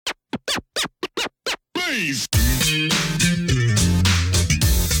noise.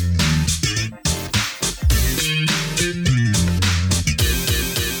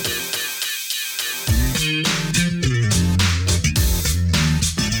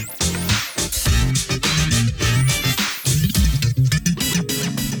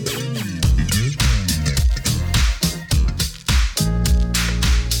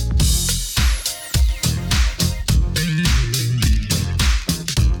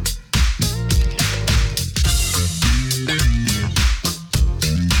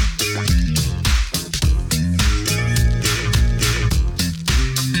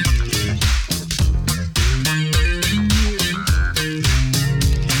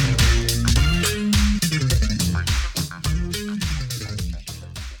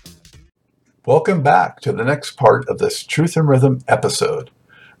 Welcome back to the next part of this Truth and Rhythm episode.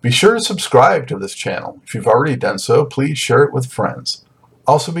 Be sure to subscribe to this channel. If you've already done so, please share it with friends.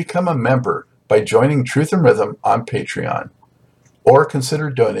 Also become a member by joining Truth and Rhythm on Patreon, or consider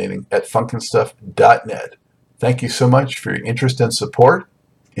donating at funkinstuff.net. Thank you so much for your interest and support.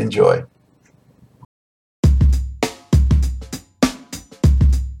 Enjoy.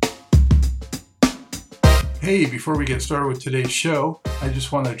 Hey, before we get started with today's show, I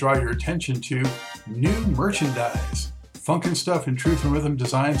just want to draw your attention to new merchandise. Funkin' Stuff and Truth and Rhythm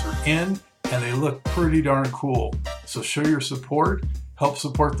designs are in, and they look pretty darn cool. So show your support, help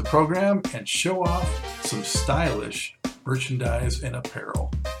support the program, and show off some stylish merchandise and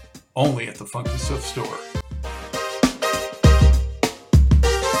apparel. Only at the Funkin' Stuff store.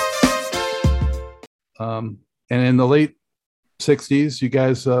 And in the late 60s, you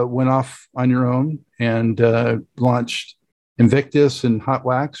guys went off on your own and launched Invictus and Hot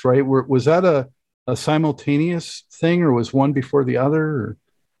Wax, right? Was that a simultaneous thing, or was one before the other? Or?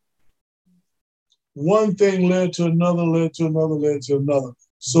 One thing led to another, led to another, led to another.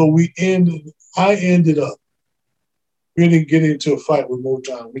 So I ended up really getting into a fight with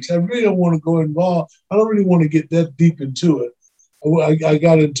Motown, which I really don't want to go involved. I don't really want to get that deep into it.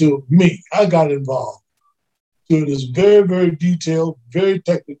 I got involved. So it is very, very detailed, very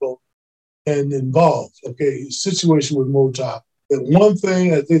technical, and involved. Okay, situation with Motown. That one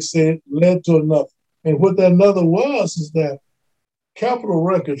thing, as they said, led to another. And what that another was is that Capitol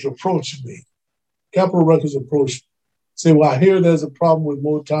Records approached me. Say, well, I hear there's a problem with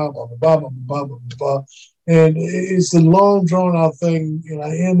Motown, blah, blah, blah, blah, blah, blah. And it's a long, drawn-out thing, and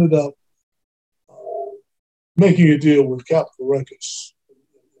I ended up making a deal with Capitol Records.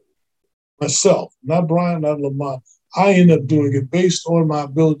 Myself, not Brian, not Lamont. I ended up doing it based on my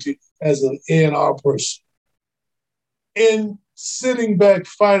ability as an A&R person. In sitting back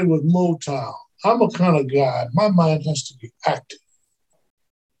fighting with Motown, I'm a kind of guy, my mind has to be active,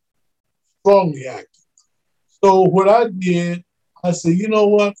 strongly active. So what I did, I said, you know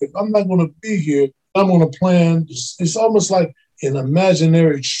what, if I'm not going to be here, I'm going to plan. It's almost like an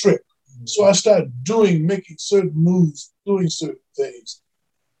imaginary trip. So I started making certain moves, doing certain things,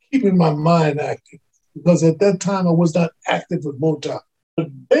 keeping my mind active, because at that time I was not active with Motown. But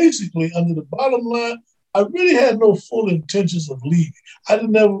basically, under the bottom line, I really had no full intentions of leaving. I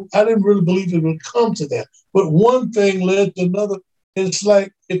didn't really believe it would come to that. But one thing led to another. It's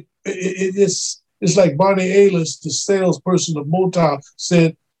like it's like Barney Ailes, the salesperson of Motown,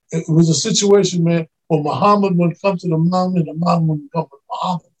 said it was a situation, man, where Muhammad would come to the mountain and the mountain wouldn't come to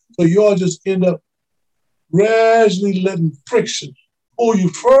Muhammad. So you all just end up gradually letting friction pull you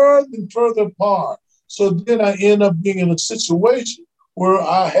further and further apart. So then I end up being in a situation where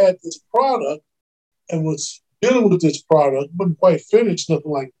I had this product and was dealing with this product, wasn't quite finished,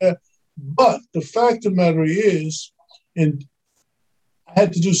 nothing like that. But the fact of the matter is, and I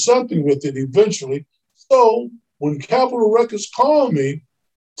had to do something with it eventually. So when Capitol Records called me,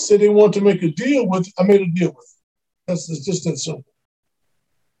 said they want to make a deal with it, I made a deal with it. It's just that simple.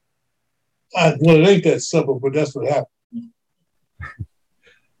 Well, it ain't that simple, but that's what happened.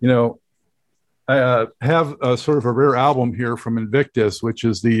 You know, I have a sort of a rare album here from Invictus, which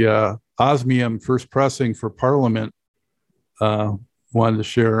is the Osmium first pressing for Parliament. Wanted to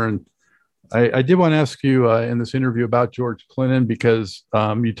share, and I did want to ask you in this interview about George Clinton, because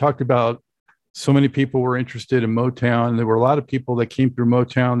you talked about so many people were interested in Motown. There were a lot of people that came through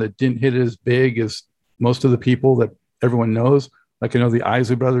Motown that didn't hit as big as most of the people that everyone knows. Like I know the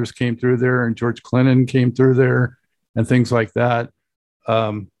Isley Brothers came through there, and George Clinton came through there, and things like that.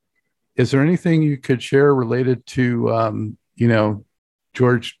 Is there anything you could share related to,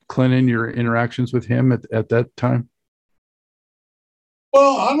 George Clinton, your interactions with him at that time?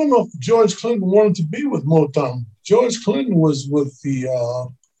 Well, I don't know if George Clinton wanted to be with Motown. George Clinton was with the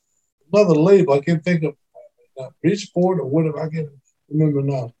another label. I can't think of Bridgeport or whatever. I can't remember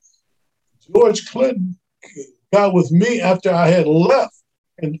now. George Clinton got with me after I had left.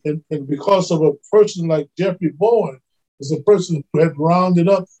 And because of a person like Jeffrey Bowen, is a person who had rounded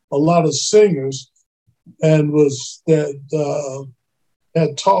up a lot of singers and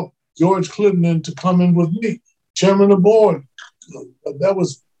had talked George Clinton into coming with me, chairman of the board.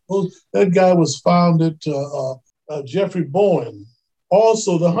 That guy was founded Jeffrey Bowen.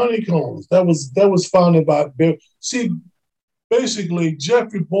 Also, the Honeycombs that was founded by Bill. See, basically,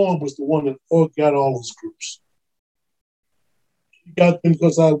 Jeffrey Bowen was the one that got all those groups. He got them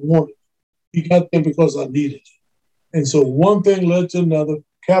because I wanted. He got them because I needed it. And so one thing led to another.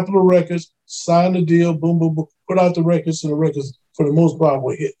 Capitol Records signed the deal. Boom, boom, boom. Put out the records, and the records, for the most part,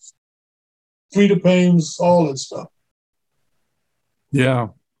 were hits. Free Pains, all that stuff. Yeah.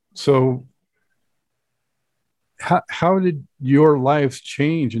 So how did your life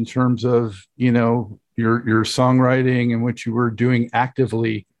change in terms of, your songwriting and what you were doing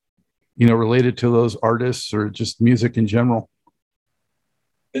actively, related to those artists or just music in general?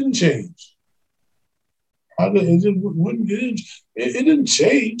 Didn't change. It didn't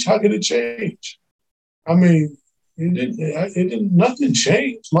change. How could it change? I mean, it didn't. Nothing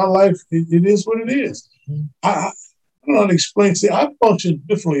changed. My life, it is what it is. I don't know how to explain. See, I function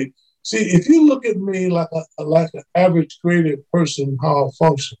differently. See, if you look at me like an average creative person, how I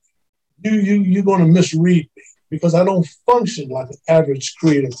function, you're going to misread me because I don't function like an average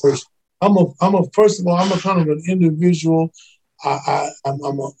creative person. First of all, I'm a kind of an individual. I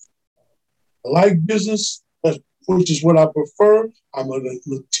like business, which is what I prefer. I'm a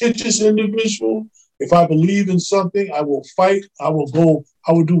litigious individual. If I believe in something, I will fight. I will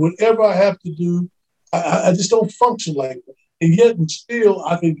do whatever I have to do. I just don't function like that. And yet, and still,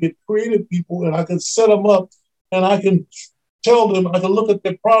 I can get creative people and I can set them up and I can tell them, I can look at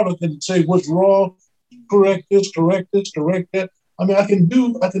their product and say what's wrong, correct this, correct that. I mean, I can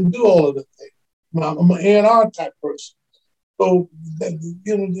do all of that thing. I'm an A&R type person. So, I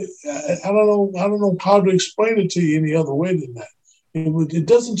don't know how to explain it to you any other way than that. It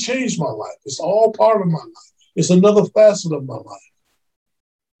doesn't change my life. It's all part of my life. It's another facet of my life.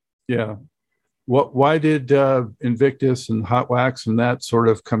 Yeah. Why did Invictus and Hot Wax and that sort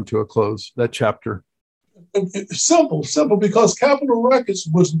of come to a close, that chapter? Simple, because Capitol Records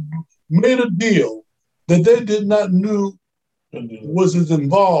made a deal that they did not know was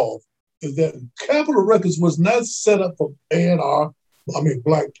involved. That Capitol Records was not set up for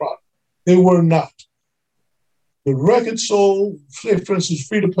black product. They were not. The record sold, say for instance,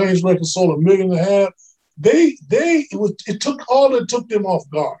 Free Pains record sold $1.5 million. It took them off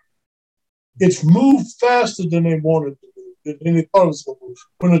guard. It's moved faster than they wanted to do, than they thought it was going to move.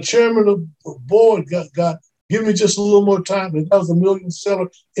 When the chairman of the board got give me just a little more time, and that was $1 million seller,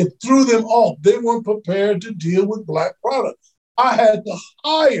 it threw them off. They weren't prepared to deal with black product. I had to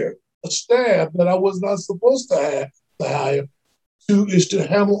hire a staff that I was not supposed to hire to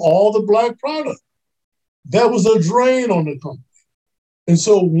handle all the black product. That was a drain on the company. And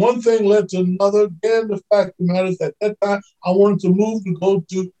so one thing led to another. And the fact of the matter is, at that time, I wanted to move to go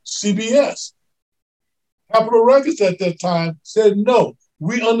to CBS. Capitol Records at that time said, no,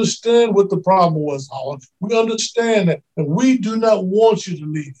 we understand what the problem was, Howard. We understand that. And we do not want you to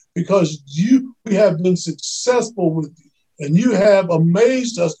leave because we have been successful with you. And you have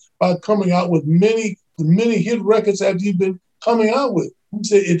amazed us by coming out with many hit records that you've been coming out with. We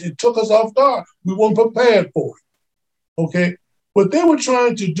said it took us off guard. We weren't prepared for it. Okay? What they were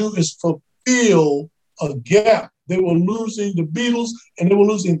trying to do is fulfill a gap. They were losing the Beatles and they were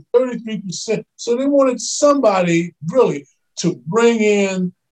losing 33%. So they wanted somebody really to bring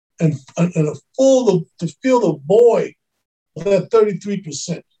in and to fill the void of that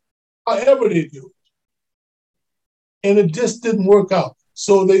 33%. However they do it. And it just didn't work out.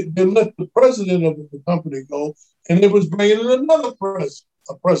 So they let the president of the company go, and they was bringing in another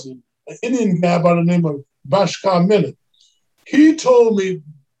president, an Indian guy by the name of Bhaskar Menon. He told me,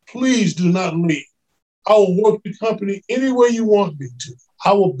 please do not leave. I will work the company any way you want me to.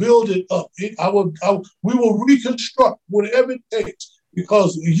 I will build it up. We will reconstruct whatever it takes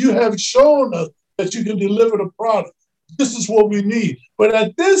because you have shown us that you can deliver the product. This is what we need. But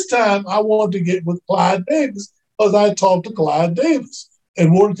at this time, I wanted to get with Clive Davis because I talked to Clive Davis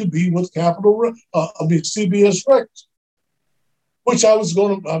and wanted to be with CBS Records, which I was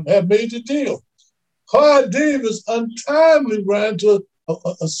going to have made the deal. Clive Davis untimely ran into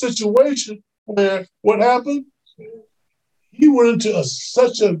a situation where what happened? He went into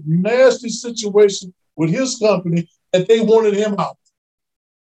such a nasty situation with his company that they wanted him out.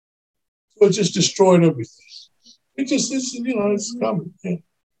 So it just destroyed everything. It's coming.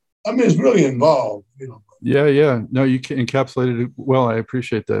 I mean, it's really involved, Yeah, yeah. No, you encapsulated it well. I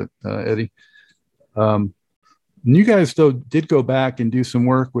appreciate that, Eddie. Um, and you guys though did go back and do some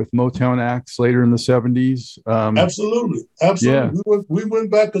work with Motown acts later in the '70s. Absolutely, Yeah, absolutely. We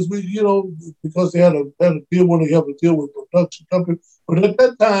went back because because they had a deal when they have a deal with production company. But at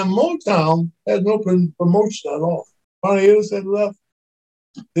that time, Motown had no promotion at all. Ronnie Ayers had left.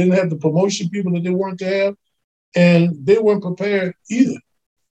 They didn't have the promotion people that they wanted to have, and they weren't prepared either.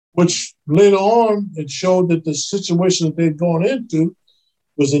 Which later on it showed that the situation that they'd gone into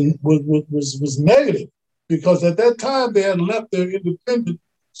was negative, because at that time they had left their independent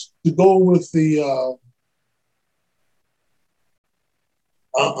to go with a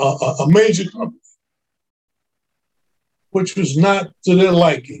major company, which was not to their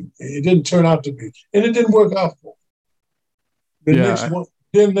liking. It didn't turn out to be, and it didn't work out for them. yeah.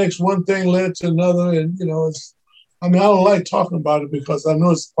 Then next one thing led to another, and it's. I mean, I don't like talking about it because I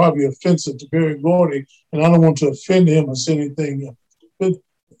know it's probably offensive to Berry Gordy, and I don't want to offend him or say anything,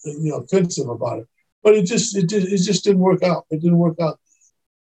 offensive about it. But it just didn't work out. It didn't work out.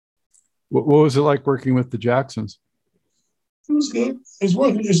 What was it like working with the Jacksons? It was good. It's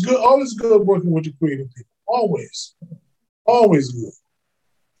working. It's good. Always good working with the creative people. Always, always good.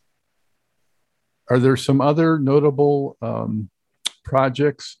 Are there some other notable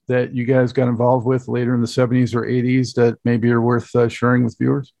projects that you guys got involved with later in the '70s or '80s that maybe are worth sharing with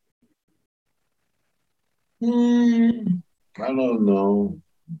viewers? I don't know.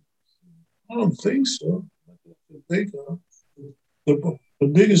 I don't think so. I think the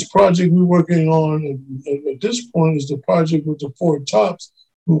biggest project we're working on at this point is the project with the Four Tops,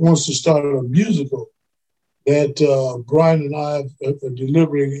 who wants to start a musical that Brian and I are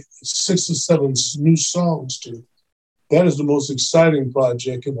delivering 6 or 7 new songs to. That is the most exciting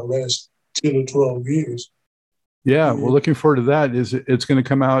project in the last 10 or 12 years. Yeah, we're And looking forward to that. It's going to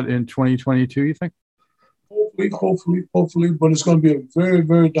come out in 2022, you think? hopefully, but it's going to be a very,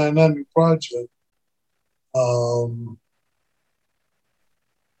 very dynamic project. Um,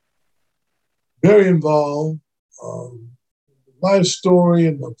 Very involved. Life story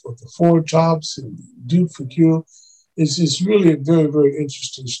and the Four Tops and Duke for Cure. It's really a very, very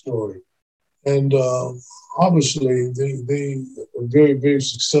interesting story. And obviously, they a very, very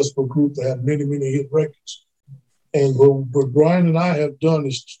successful group that have many, many hit records. And what Brian and I have done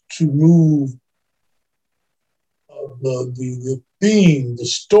is to move the theme, the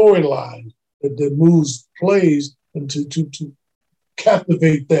storyline that moves plays, and to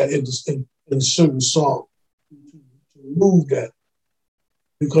captivate that in a certain song, to move that,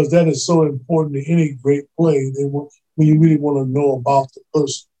 because that is so important to any great play. When you really want to know about the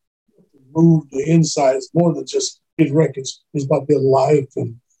person, move the insides more than just hit records. It's about their life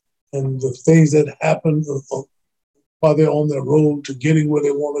and the things that happen while they're on their road to getting where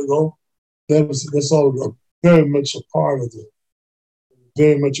they want to go. That's all very much a part of it.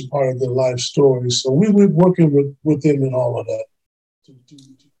 Very much a part of their life story. So we're working with them in all of that.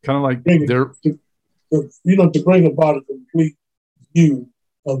 Kind of like bring they're to bring about a complete view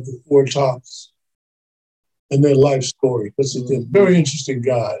of the Four Tops and their life story, because they're very interesting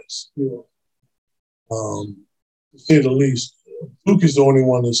guys. To say the least. Luke is the only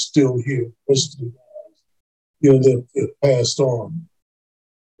one that's still here. They're passed on.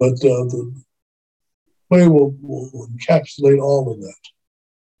 But the play will encapsulate all of that.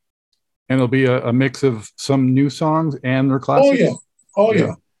 and it'll be a mix of some new songs and their classics. Oh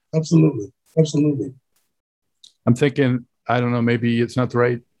yeah, absolutely. I'm thinking, I don't know, maybe it's not the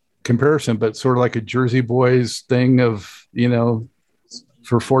right comparison, but sort of like a Jersey Boys thing of,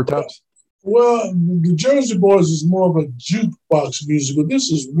 for Four Tops. Well, the Jersey Boys is more of a jukebox musical.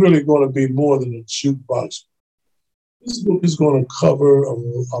 This is really going to be more than a jukebox. This book is going to cover a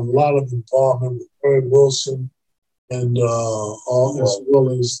lot of involvement with Barry Wilson and as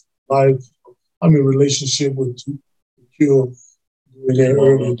well as relationship with Cure in their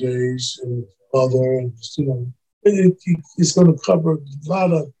early days and other, and it's going to cover a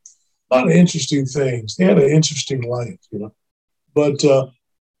lot of interesting things. They had an interesting life, but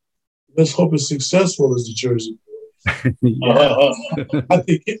let's hope it's successful as the Jersey Boys.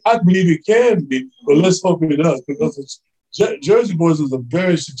 I believe it can be, but let's hope it does, because Jersey Boys is a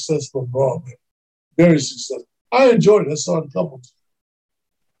very successful Broadway, very successful. I enjoyed it. I saw it a couple times.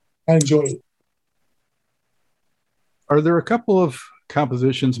 I enjoyed it. Are there a couple of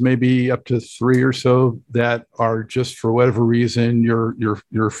compositions, maybe up to 3 or so, that are just for whatever reason your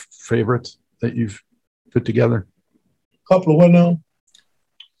favorites that you've put together? A couple of what now?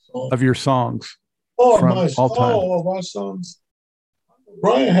 Of your songs. Of our songs.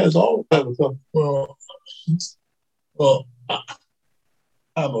 Brian has all kind of stuff. Well, I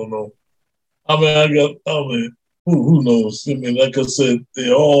don't know. who knows? I mean, like I said,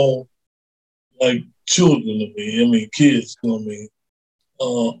 they're all like children to me. I mean, kids to me.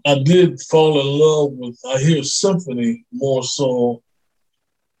 I did fall in love with, I hear symphony more so,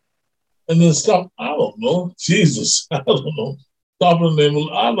 and then stop, I don't know, Jesus, I don't know, stop in the name of,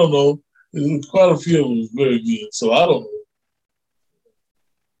 I don't know. There's quite a few of them was very good, so I don't know.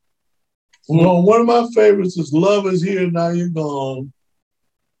 Well, one of my favorites is "Love Is Here, Now You're Gone."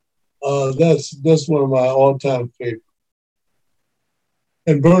 That's one of my all-time favorites,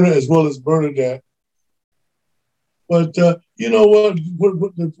 and Bernadette as well as Bernadette. But you know what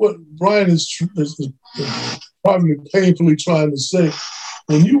Brian is probably painfully trying to say.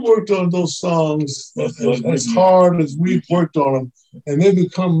 When you worked on those songs as hard as we've worked on them, and they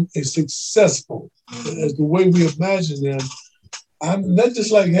become as successful as the way we imagine them, that's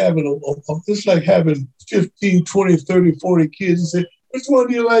just like having 15, 20, 30, 40 kids and say, which one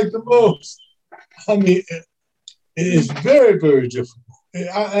do you like the most? I mean, it's very, very difficult.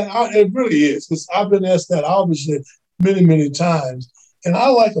 It really is, because I've been asked that obviously many, many times, and I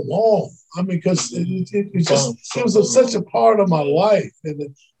like them all. I mean, because it was such a part of my life,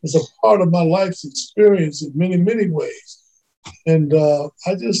 and it's a part of my life's experience in many, many ways. And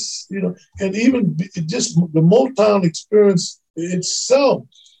I just, and even just the Motown experience itself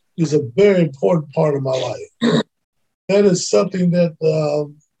is a very important part of my life. That is something that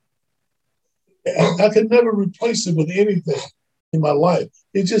I could never replace it with anything in my life.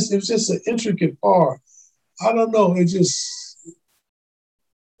 It was just an intricate part. I don't know. It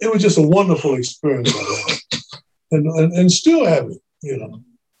was just a wonderful experience, and still have it.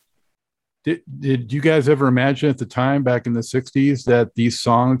 Did you guys ever imagine at the time back in the 60s that these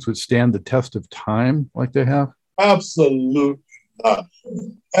songs would stand the test of time like they have? Absolutely not.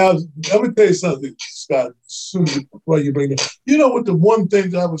 Let me tell you something, Scott, before you bring it. You know what, the one thing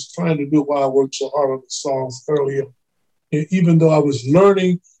that I was trying to do while I worked so hard on the songs earlier, even though I was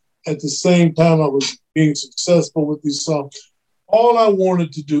learning, at the same time I was being successful with these songs, all I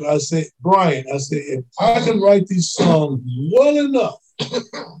wanted to do, I said, Brian, if I can write these songs well enough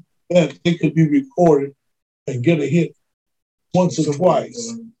that they could be recorded and get a hit once or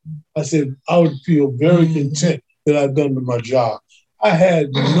twice, I said, I would feel very content that I've done my job. I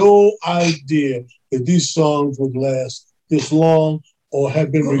had no idea that these songs would last this long or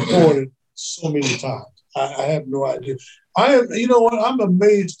have been recorded so many times. I have no idea. You know what, I'm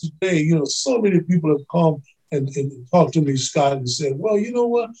amazed today, so many people have come and talked to me, Scott, and said, well, you know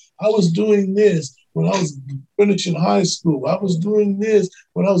what, I was doing this when I was finishing high school. I was doing this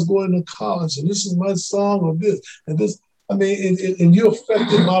when I was going to college, and this is my song, or this, and this. I mean, and you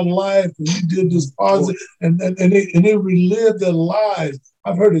affected my life, and you did this positive, and they relived their lives.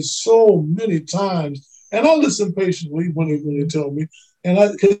 I've heard it so many times, and I listen patiently when they tell me. And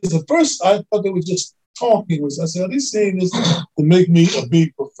because at first I thought they were just talking. I said, are they saying this to make me a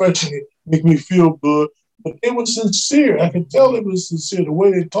big professional, make me feel good? But they were sincere. I could tell they were sincere the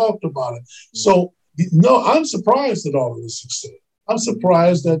way they talked about it. So, no, I'm surprised at all of this success. I'm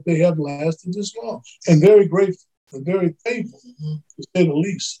surprised that they have lasted this long, and very grateful and very thankful, to say the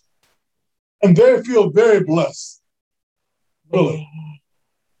least. And feel very blessed. Really.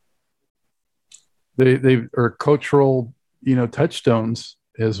 They are cultural, touchstones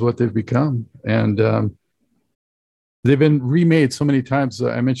is what they've become. And they've been remade so many times.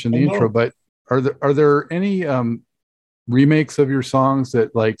 I mentioned the intro, but are there any remakes of your songs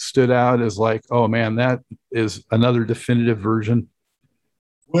that like stood out as like, oh man, that is another definitive version?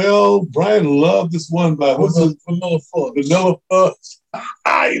 Well, Brian loved this one by Vanilla Fudge. Vanilla Fudge.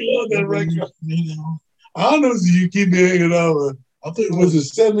 I love that record. I don't know if you keep me hanging on. I think it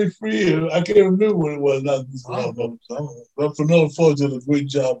was Set Me Free. I can't remember what it was. But Vanilla Fudge did a great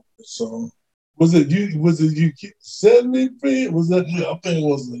job with the song. Was it you Set Me Free? Was that? Yeah, I think it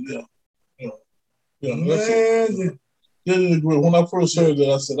was. When I first heard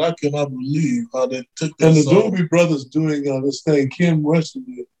that, I said, I cannot believe how they took that. And the Doobie Brothers doing this thing, Kim Weston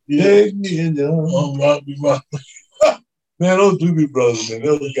did. Take me in your arms. Man, those Doobie Brothers, man,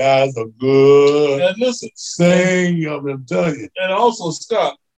 those guys are good. And listen, sing, I'm telling you. And also,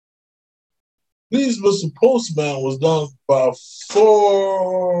 Scott, Please Mr. Postman was done by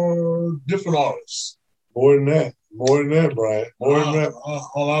 4 different artists. More than that, Brian. More than that.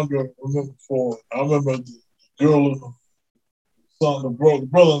 All I remember I remember the girl in the song, the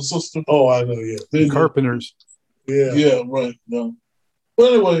brother and sister. Oh, I know, yeah. The Carpenters. Yeah, right. No.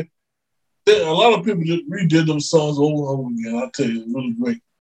 But anyway, a lot of people just redid them songs over and over again. I tell you, it's really great.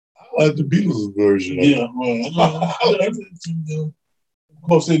 I like the Beatles version. Yeah, right. Of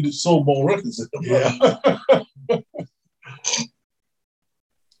course, they did Soul Bone Records. Yeah.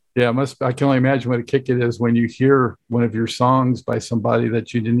 Yeah, it must. I can only imagine what a kick it is when you hear one of your songs by somebody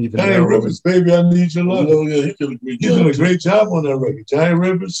that you didn't even Johnny know. Rivers, baby, I need your love. Oh, yeah, he did a great job on that record. Johnny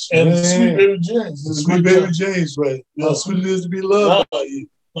Rivers and Sweet Baby James. Sweet Baby James, right? Yeah. How sweet it is to be loved by you.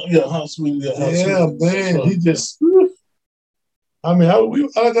 Yeah, how sweet it is. Yeah, man, he just. I mean,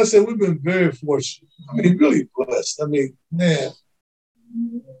 like I said, we've been very fortunate. I mean, really blessed. I mean, man,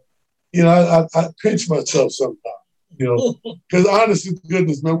 you know, I pinch myself sometimes, you know, because honestly,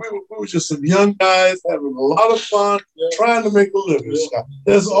 goodness, man, we were just some young guys having a lot of fun, trying to make a living.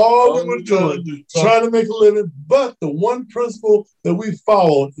 That's all we were doing, trying to make a living. But the one principle that we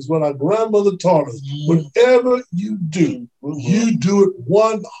followed is what our grandmother taught us. Whatever you do it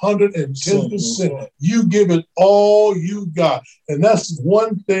 110%. You give it all you got. And that's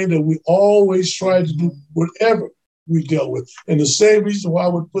one thing that we always try to do, whatever we dealt with. And the same reason why I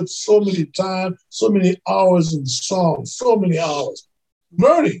would put so many time, so many hours in songs, so many hours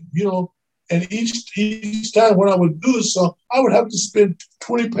learning, you know. And each time when I would do a song, I would have to spend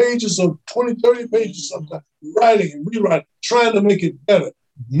 20 pages or 20, 30 pages sometimes writing and rewriting, trying to make it better, a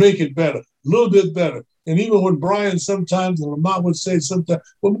little bit better. And even when Brian sometimes and Lamont would say sometimes,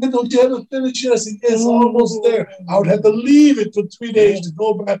 well, man, don't you ever finish it? I said, it's almost there. I would have to leave it for 3 days to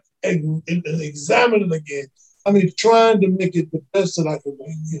go back and examine it again. I mean, trying to make it the best that I could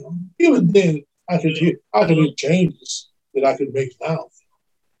make, you know. Even then, I could hear changes that I could make now.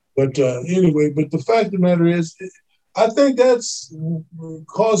 But anyway, but the fact of the matter is, I think that's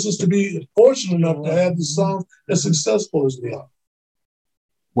caused us to be fortunate enough to have the songs as successful as they are.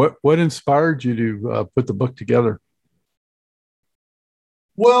 What inspired you to put the book together?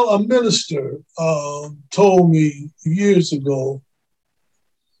 Well, a minister told me years ago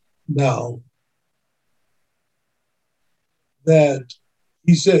now that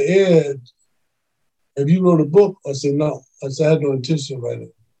he said, Ed, have you wrote a book? I said, no. I said, I had no intention of writing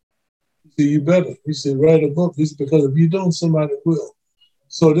it. He said, you better. He said, write a book. He said, because if you don't, somebody will.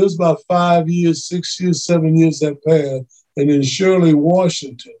 So there's about 5 years, 6 years, 7 years that passed. And then Shirley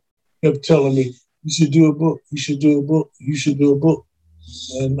Washington kept telling me, you should do a book. You should do a book. You should do a book.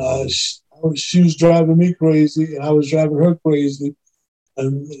 And she was driving me crazy, and I was driving her crazy.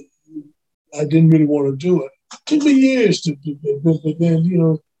 And I didn't really want to do it. It took me years to do it, but then, you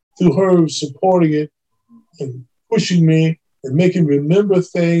know, through her supporting it and pushing me and making me remember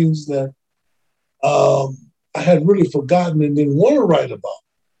things that I had really forgotten and didn't want to write about.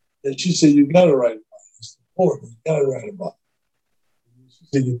 And she said, you got to write about it. It's important. You got to write about it. She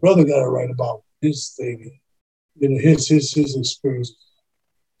said, your brother got to write about his thing, you know, his experience.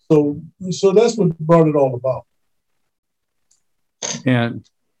 So that's what brought it all about. And,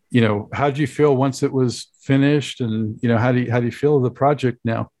 you know, how did you feel once it was finished? And, you know, how do you feel of the project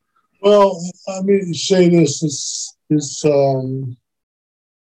now? Well, I mean, say this,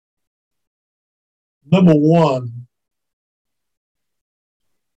 number one,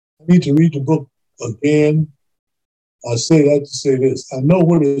 I need to read the book again. I say that to say this. I know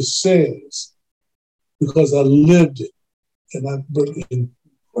what it says because I lived it. And in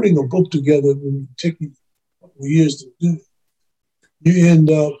putting a book together, when it takes you a couple of years to do it, you end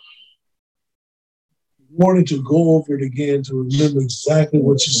up wanting to go over it again to remember exactly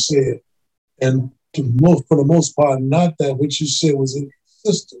what you said. And for the most part, not that what you said was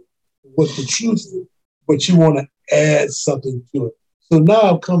inconsistent with what the truth is, but you want to add something to it. So now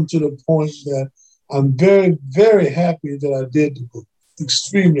I've come to the point that I'm very, very happy that I did the book.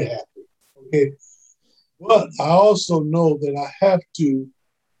 Extremely happy. Okay. But I also know that I have to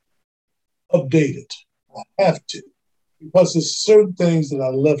update it. I have to. Because there's certain things that I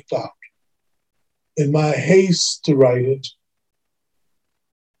left out. In my haste to write it,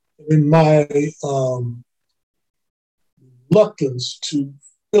 in my reluctance to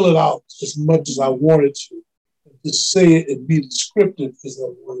fill it out as much as I wanted to say it and be descriptive as I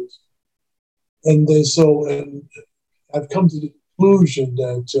was. And then and I've come to the conclusion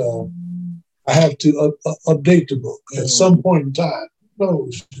that I have to update the book at some point in time. Who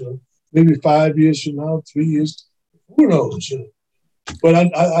knows? You know, maybe 5 years from now, 3 years, who knows? You know? But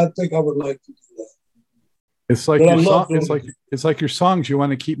I think I would like to do that. It's like your song. It's like your songs. You want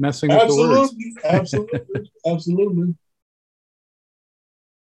to keep messing with the words. Absolutely.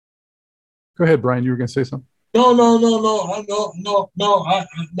 Go ahead, Brian. You were going to say something. No.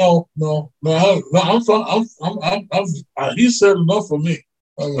 He said enough for me.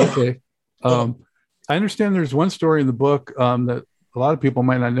 Okay. I understand there's one story in the book that a lot of people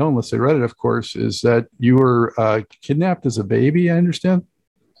might not know unless they read it, of course, is that you were kidnapped as a baby, I understand?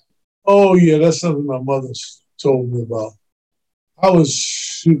 Oh, yeah, that's something my mother told me about. I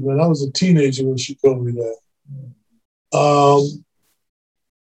was a teenager when she told me that.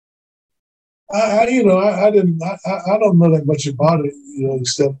 I don't know that much about it,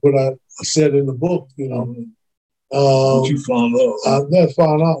 except what I said in the book, What you found out? That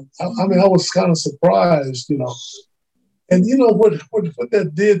found out. I mean, I was kind of surprised, And what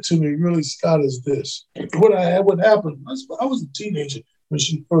that did to me, really, Scott, is this. What happened? I was a teenager when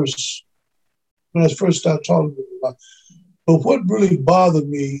I first started talking to her about. But what really bothered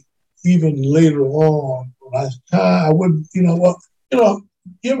me, even later on, when I wouldn't,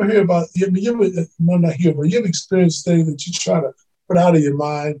 you ever hear about? You ever no, not hear, but you ever experience things that you try to put out of your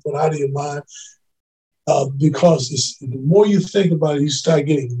mind, because the more you think about it, you start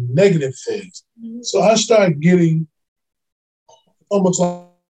getting negative things. So I started getting almost like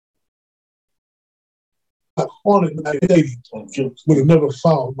haunted lady would have never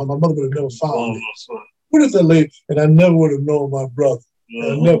found. My mother would have never found me. What if that lady? And I never would have known my brother.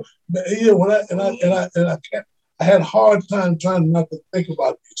 I never. I had a hard time trying not to think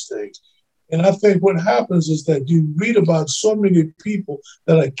about these things. And I think what happens is that you read about so many people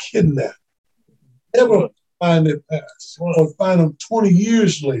that are kidnapped, never find their parents, or find them 20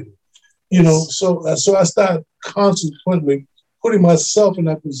 years later. So I started consequently putting myself in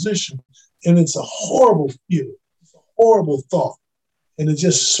that position, and it's a horrible feeling, it's a horrible thought, and it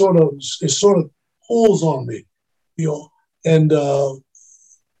sort of pulls on me, and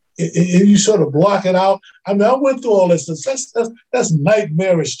you sort of block it out. I mean, I went through all this. That's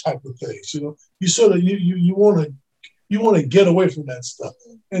nightmarish type of things, You sort of you want to get away from that stuff,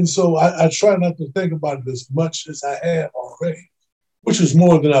 and so I try not to think about it as much as I have already, which is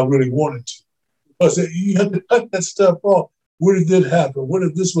more than I really wanted to, because you have to cut that stuff off. What if this happened? What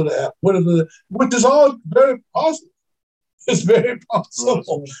if this would have happened? Which is all very possible. It's very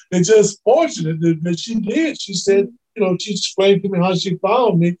possible. It's just fortunate that she did. She said, she explained to me how she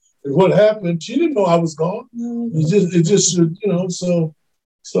found me and what happened. She didn't know I was gone. It just,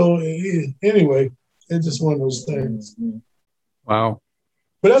 so anyway, it's just one of those things. Wow.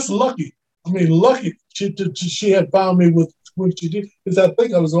 But that's lucky. I mean, lucky she had found me with what she did, because I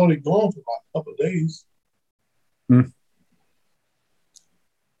think I was only gone for about a couple of days.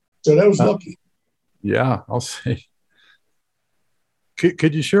 So that was lucky. Yeah, I'll say.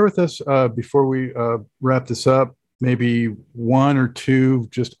 Could you share with us, before we wrap this up, maybe one or two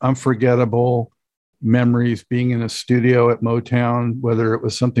just unforgettable memories being in a studio at Motown, whether it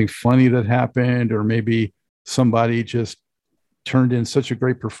was something funny that happened or maybe somebody just turned in such a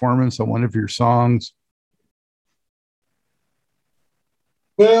great performance on one of your songs?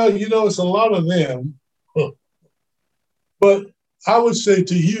 Well, it's a lot of them. But I would say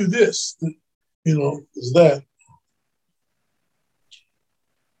to you this, is that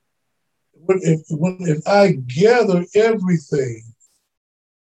if I gather everything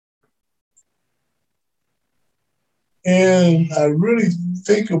and I really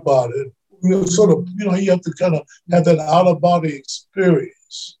think about it, you have to kind of have that out-of-body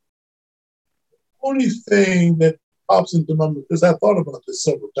experience. The only thing that pops into my mind, because I thought about this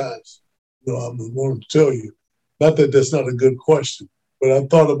several times, I'm going to tell you, not that that's not a good question, but I've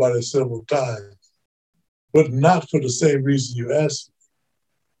thought about it several times, but not for the same reason you asked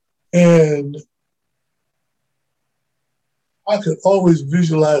me. And I could always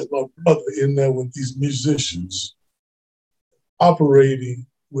visualize my brother in there with these musicians operating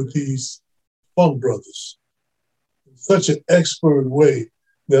with these funk brothers in such an expert way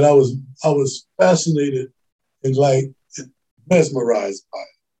that I was fascinated and mesmerized by it,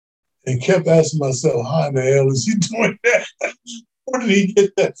 and kept asking myself, how in the hell is he doing that? Where did he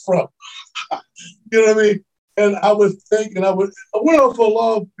get that from? You know what I mean? And I would think, I went on for a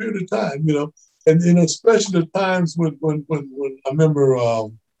long period of time, and especially the times when I remember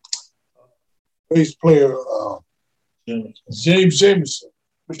bass player James Jamerson,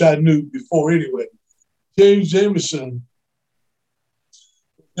 which I knew before anyway. James Jamerson,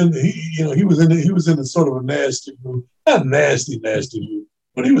 and he was in a sort of a nasty mood, not nasty mood,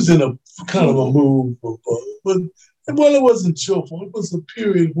 but he was in a kind of a mood. But it wasn't cheerful. It was a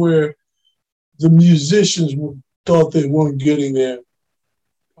period where the musicians thought they weren't getting their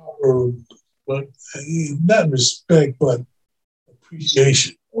proper, but not respect, but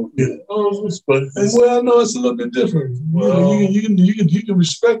appreciation. But no, it's a little bit different. You can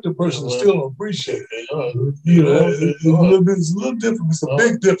respect a person and still don't appreciate it. It's a little different. It's a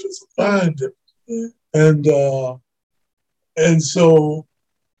big difference, a fine difference. And so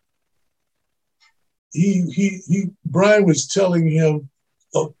Brian was telling him,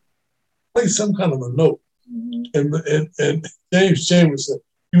 play some kind of a note. And James Chambers said,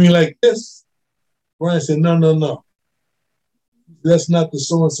 you mean like this? Brian said, no. That's not the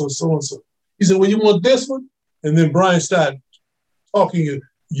so-and-so. He said, well, you want this one? And then Brian started talking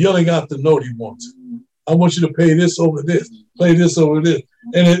yelling out the note he wants. I want you to play this over this, play this over this.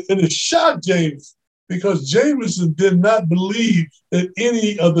 And it shocked James because Jameson did not believe that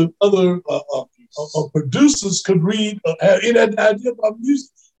any of the other producers could read, have any idea about music.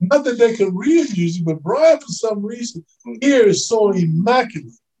 Not that they could read music, but Brian, for some reason, ear is so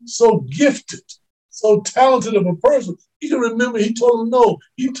immaculate, so gifted, so talented of a person. He can remember, he told him no.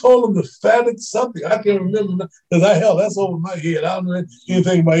 He told him to fabric something. I can't remember because that's over my head. I don't know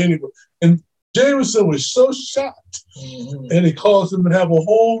anything about anybody. And Jameson was so shocked, and it caused him to have a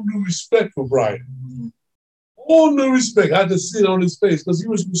whole new respect for Brian. Whole new respect. I could see it on his face because he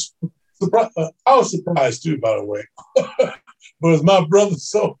was surprised. I was surprised too, by the way. But it's my brother,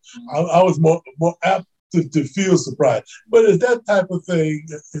 so I was more apt to feel surprised. But it's that type of thing.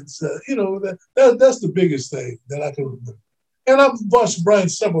 It's that's the biggest thing that I can remember. And I've watched Brian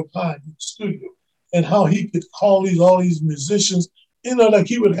several times in the studio, and how he could call all these musicians. Like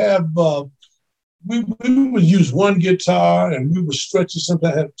he would have. We would use one guitar, and we would stretch it.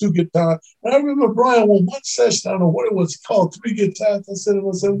 Sometimes have two guitars. And I remember Brian on one session, I don't know what it was called, 3 guitars. I said,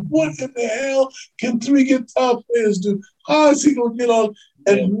 what in the hell can 3 guitar players do? How is he going to get on?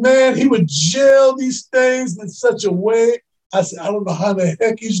 And man, he would gel these things in such a way. I said, I don't know how the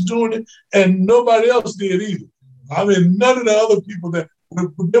heck he's doing it. And nobody else did either. I mean, none of the other people they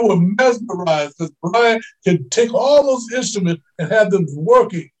were mesmerized because Brian could take all those instruments and have them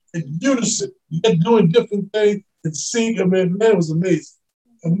working in unison, yet doing different things and sing. I mean, man, it was amazing.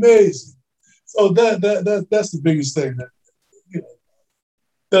 Amazing. So that's the biggest thing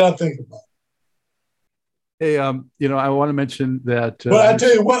that I think about. Hey, I want to mention that. But I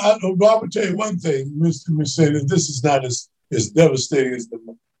tell you what, I would tell you one thing. Let me say that this is not as devastating as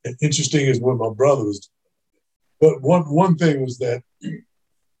interesting as what my brother was doing. But one thing was that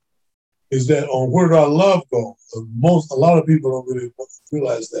on Where Do I Love Go, a lot of people don't really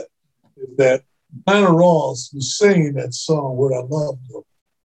realize that, is that Diana Ross was singing that song, Where I Love Go.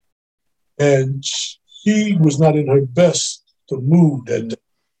 And she was not in her best to move that day.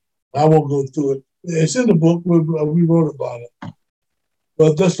 I won't go through it. It's in the book, we wrote about it.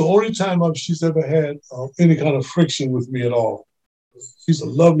 But that's the only time she's ever had any kind of friction with me at all. She's a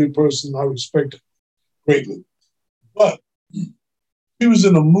lovely person. I respect her greatly. But she was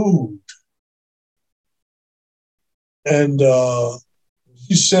in a mood. And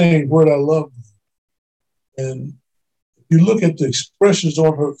she sang Where I Love You. And if you look at the expressions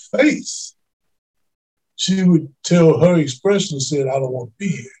on her face, she would tell her expression said, I don't want to be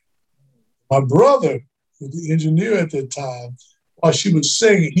here. My brother, the engineer at that time, while she was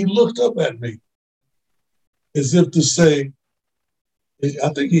singing, he looked up at me as if to say, I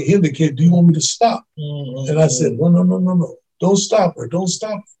think he indicated, do you want me to stop? Mm-hmm. And I said, no. Don't stop her. Don't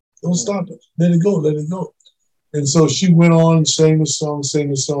stop her. Don't stop her. Let it go. Let it go. And so she went on and sang the song.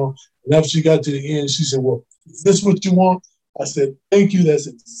 And after she got to the end, she said, well, is this what you want? I said, thank you. That's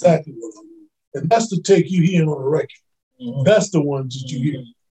exactly what I want. And that's the take you hear on the record. Mm-hmm. That's the one that you hear.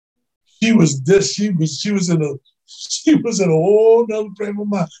 She was in a whole nother frame of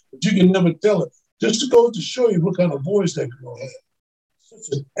mind, but you can never tell it. Just to go to show you what kind of voice that girl had.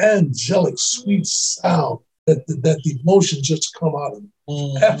 Such an angelic, sweet sound that the emotion just come out of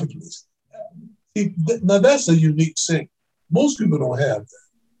it effortlessly. Now that's a unique thing. Most people don't have that.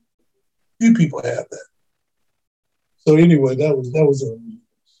 Few people have that. So anyway, that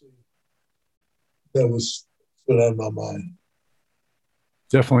was put out of my mind.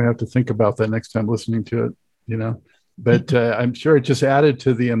 Definitely have to think about that next time listening to it, But I'm sure it just added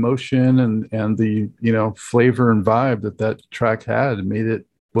to the emotion and the, flavor and vibe that track had and made it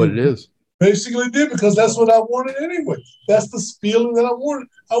what it is. Basically did, because that's what I wanted anyway. That's the feeling that I wanted.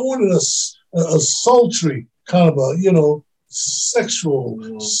 I wanted a sultry kind of a, sexual,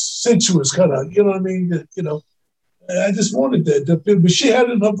 sensuous kind of, you know what I mean? I just wanted that. But she had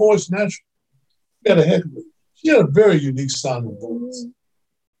it in her voice naturally. She had a heck of it. She had a very unique sounding voice.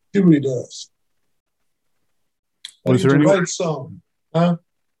 She really does. Was there any right song? Huh?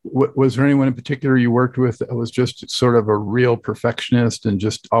 Was there anyone in particular you worked with that was just sort of a real perfectionist and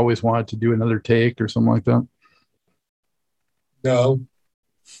just always wanted to do another take or something like that? No,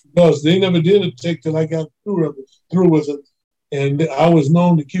 because they never did a take till I got through with it. And I was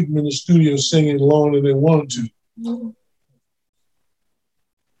known to keep them in the studio singing longer than they wanted to.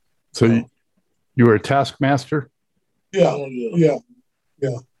 So you were a taskmaster? Yeah.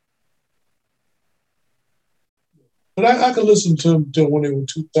 But I could listen to them until when they were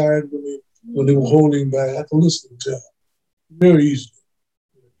too tired, when they were holding back. I could listen to them very easily.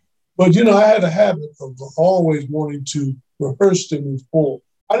 But, I had a habit of always wanting to rehearse them in full.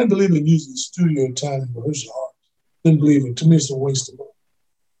 I didn't believe in using studio time to rehearse art. Didn't believe it. To me, it's a waste of money.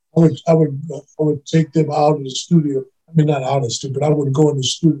 I would take them out of the studio. I mean, not out of the studio, but I would go in the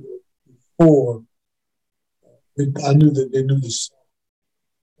studio before I knew that they knew the song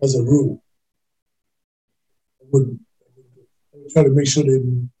as a rule. I would try to make sure they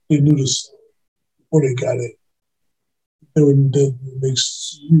knew the song before they got it. That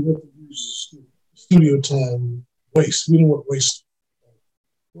makes you have to use studio time waste. We don't want to waste.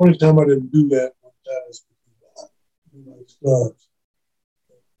 The only time I didn't do that was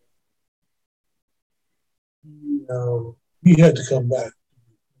he had to come back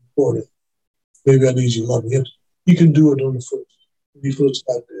for it. Maybe I Need You, Love Me. He can do it on the first. When he first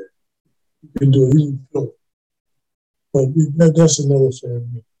got there, he can do it. He didn't feel it. But that's another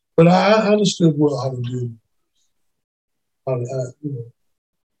thing. But I understood how to do it.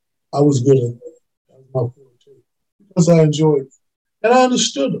 I was good at that. That was my forte. Because I enjoyed it. And I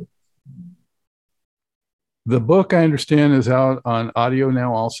understood it. The book, I understand, is out on audio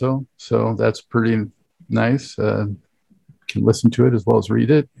now also. So that's pretty nice. Can listen to it as well as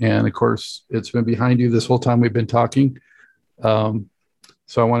read it. And of course, it's been behind you this whole time we've been talking. So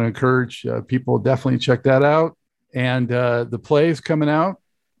I want to encourage people, definitely check that out. And the play is coming out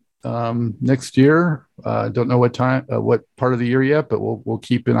next year. Don't know what time, what part of the year yet, but we'll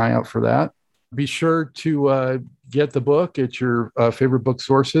keep an eye out for that. Be sure to get the book at your favorite book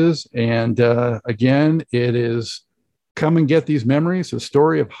sources. And again, it is Come and Get These Memories, a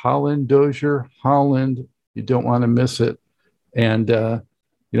story of Holland Dozier. Holland, you don't want to miss it. And,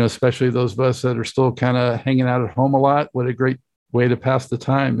 especially those of us that are still kind of hanging out at home a lot, what a great way to pass the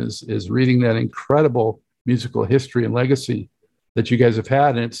time is reading that incredible musical history and legacy that you guys have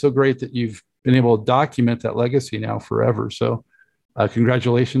had. And it's so great that you've been able to document that legacy now forever. So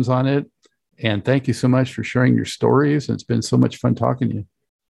congratulations on it. And thank you so much for sharing your stories. It's been so much fun talking to you.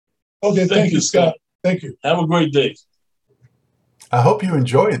 Okay, thank you, Scott. Thank you. Have a great day. I hope you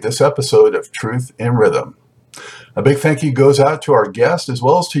enjoyed this episode of Truth in Rhythm. A big thank you goes out to our guest as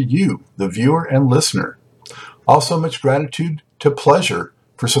well as to you, the viewer and listener. Also, much gratitude to Pleasure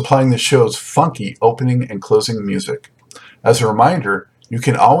for supplying the show's funky opening and closing music. As a reminder, you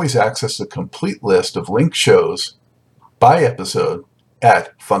can always access the complete list of linked shows by episode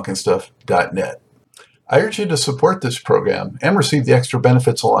at funknstuff.net. I urge you to support this program and receive the extra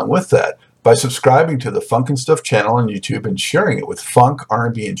benefits along with that by subscribing to the Funk and Stuff channel on YouTube and sharing it with funk,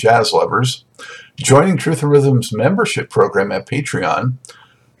 R&B, and jazz lovers, joining Truth and Rhythm's membership program at Patreon,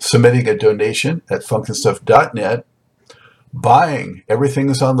 submitting a donation at funknstuff.net, buying Everything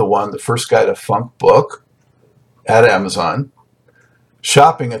Is on the One, the First Guide to Funk book at Amazon,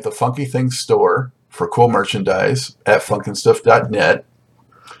 shopping at the Funky Things store for cool merchandise at funknstuff.net,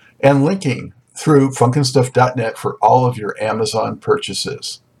 and linking through funknstuff.net for all of your Amazon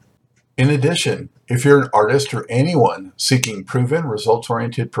purchases. In addition, if you're an artist or anyone seeking proven,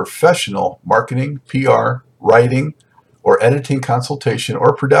 results-oriented professional marketing, PR, writing, or editing consultation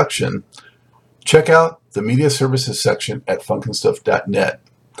or production, check out the media services section at funknstuff.net.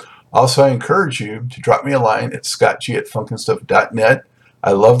 Also, I encourage you to drop me a line at scottg@funknstuff.net.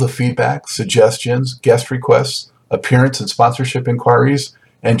 I love the feedback, suggestions, guest requests, appearance and sponsorship inquiries,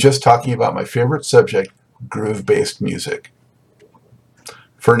 and just talking about my favorite subject, groove-based music.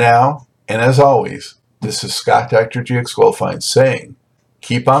 For now, and as always, this is Scott Dr. GX Goldfine saying,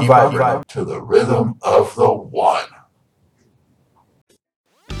 keep on vibing to the rhythm of the one.